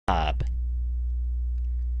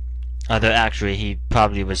Although actually he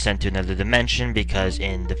probably was sent to another dimension because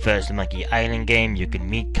in the first Monkey Island game you can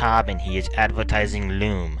meet Cobb and he is advertising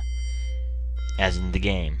Loom. As in the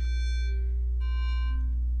game.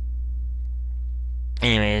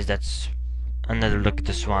 Anyways, that's another look at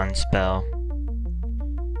the swan spell.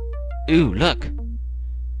 Ooh, look!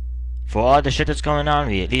 For all the shit that's going on,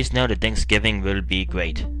 we at least know that Thanksgiving will be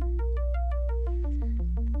great.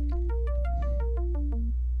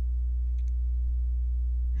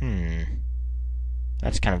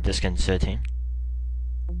 That's kind of disconcerting.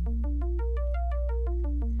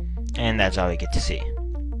 And that's all we get to see.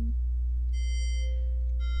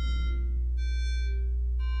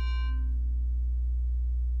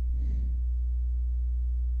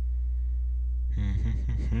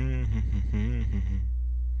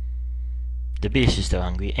 The beast is still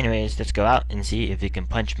hungry. Anyways, let's go out and see if we can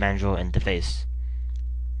punch Mandrill in the face.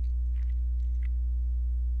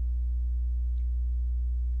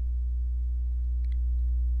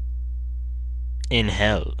 In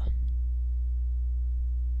hell.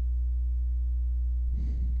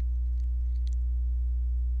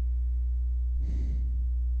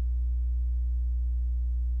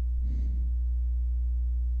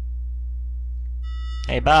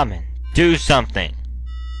 Hey, barman, do something.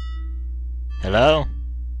 Hello?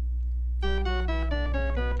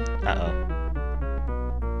 Uh-oh.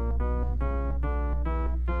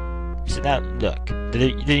 So now, look,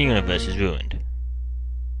 the universe is ruined.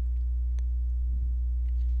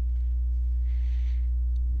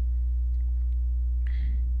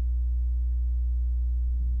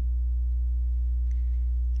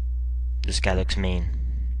 This guy looks mean.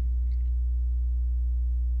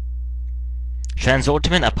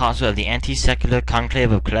 Transultimate Apostle of the Anti-Secular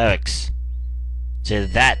Conclave of Clerics. Say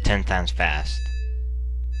that 10 times fast.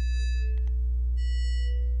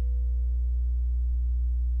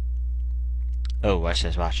 Oh, watch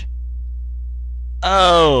this, watch.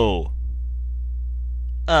 Oh!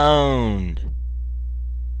 Owned.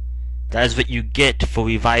 That is what you get for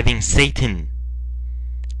reviving Satan.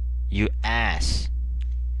 You ass.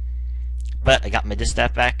 But I got my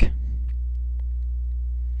distaff back.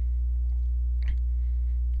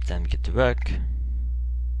 Time to get to work.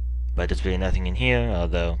 But there's really nothing in here,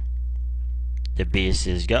 although the beast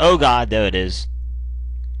is oh god, there it is.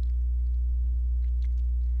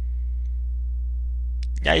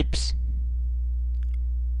 Yipes.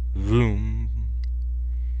 Room.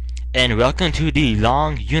 And welcome to the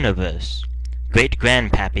Long Universe, great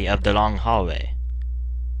grandpappy of the long hallway.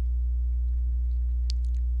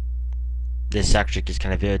 This actually is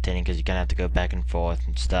kind of irritating because you're gonna have to go back and forth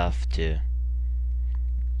and stuff to.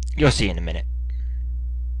 You'll see in a minute.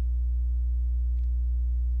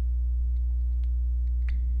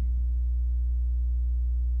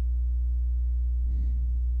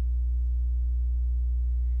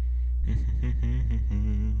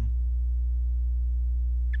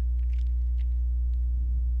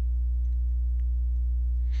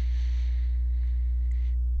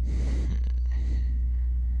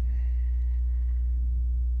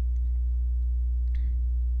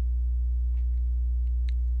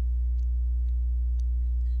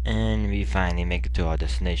 And we finally make it to our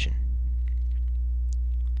destination.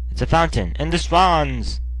 It's a fountain, and the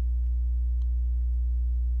swans!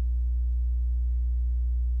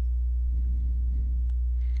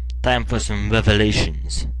 Time for some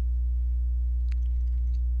revelations.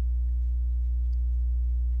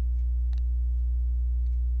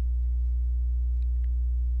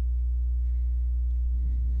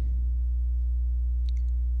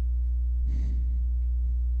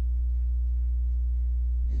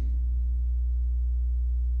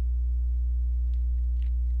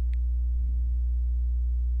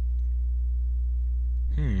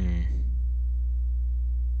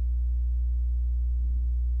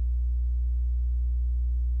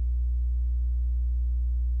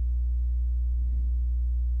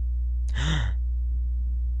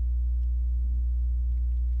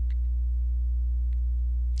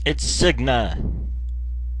 It's Signa.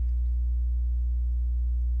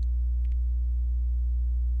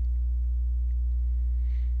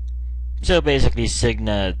 So basically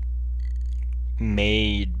Signa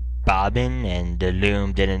made Bobbin and the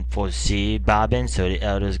Loom didn't foresee Bobbin, so the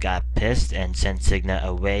elders got pissed and sent Signa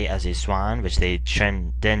away as a swan, which they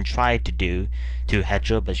then tried to do to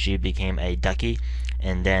Hetra, but she became a ducky,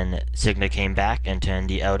 and then Signa came back and turned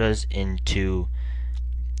the elders into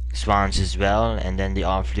swans as well, and then they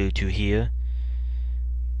all flew to here,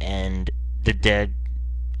 and the dead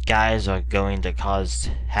guys are going to cause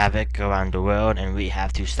havoc around the world, and we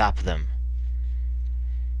have to stop them.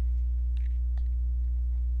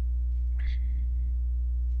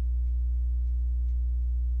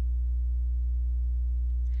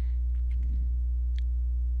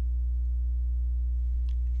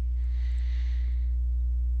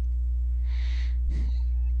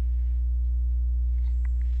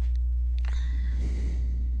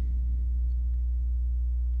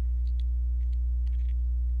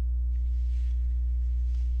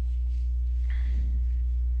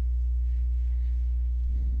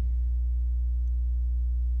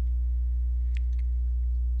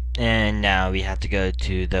 And now we have to go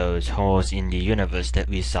to those holes in the universe that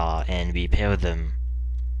we saw and repair them.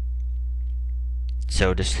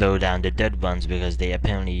 So to slow down the dead ones, because they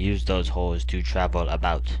apparently use those holes to travel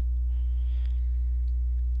about.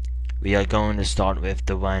 We are going to start with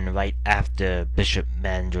the one right after Bishop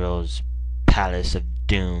Mandrill's Palace of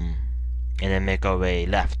Doom, and then make our way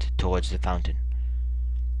left towards the fountain.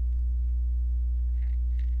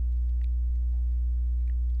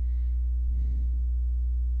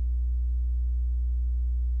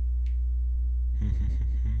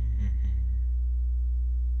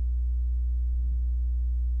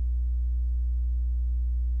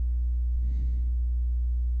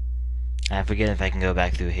 I forget if I can go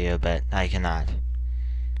back through here, but I cannot.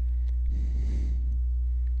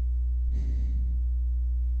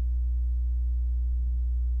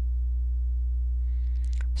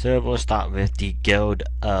 So we'll start with the Guild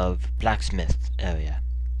of Blacksmith area.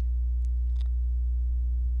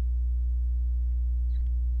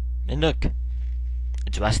 And look,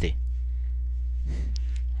 it's rusty.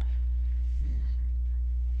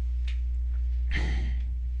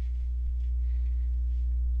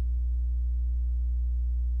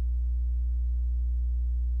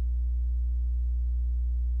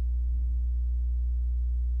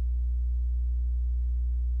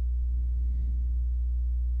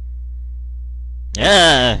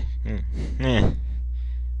 Ah!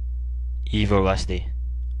 Evil rusty.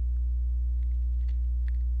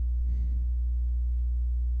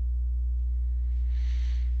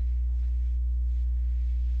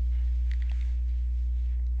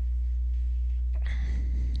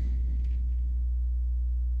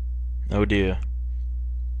 Oh dear.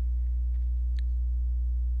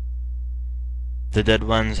 The dead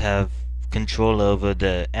ones have control over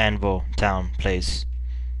the Anvil Town place.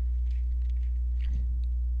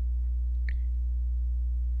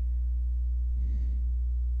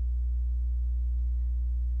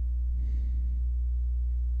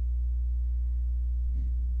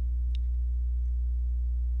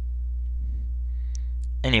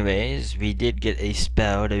 Anyways, we did get a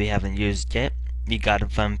spell that we haven't used yet. We got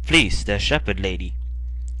it from Fleece, the shepherd lady.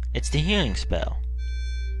 It's the healing spell.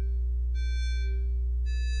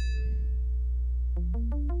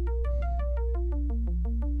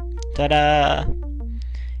 Ta-da!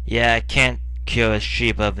 Yeah, I can't cure a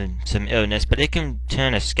sheep of some illness, but it can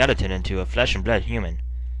turn a skeleton into a flesh and blood human.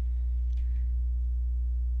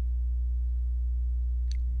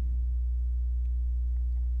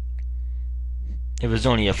 It was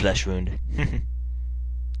only a flesh wound.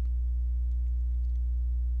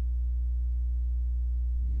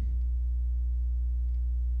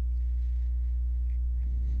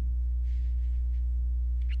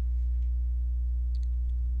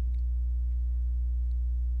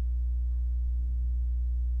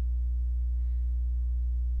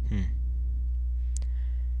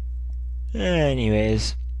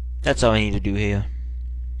 Anyways, that's all I need to do here.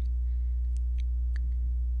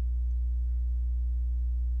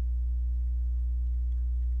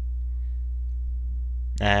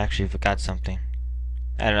 I actually forgot something.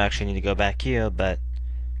 I don't actually need to go back here, but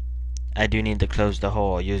I do need to close the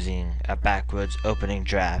hole using a backwards opening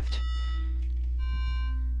draft.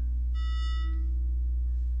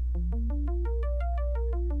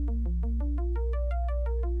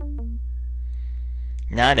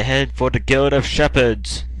 Now to head for the Guild of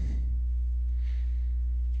Shepherds.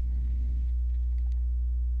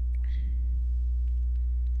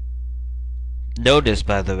 Notice,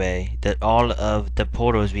 by the way, that all of the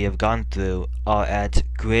portals we have gone through are at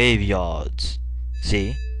graveyards.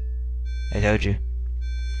 See? I told you.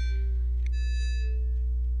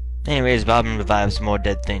 Anyways, Bobbin revives more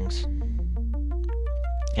dead things.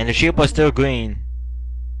 And the sheep are still green.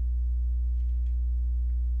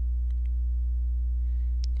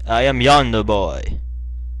 I am yonder boy,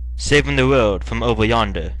 saving the world from over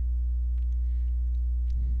yonder.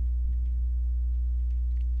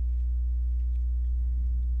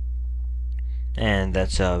 And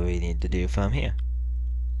that's all we need to do from here.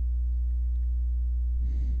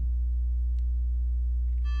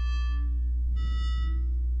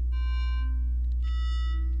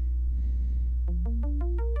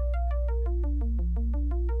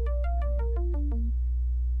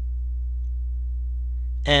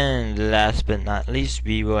 And last but not least,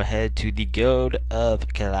 we will head to the Guild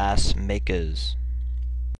of Glass Makers.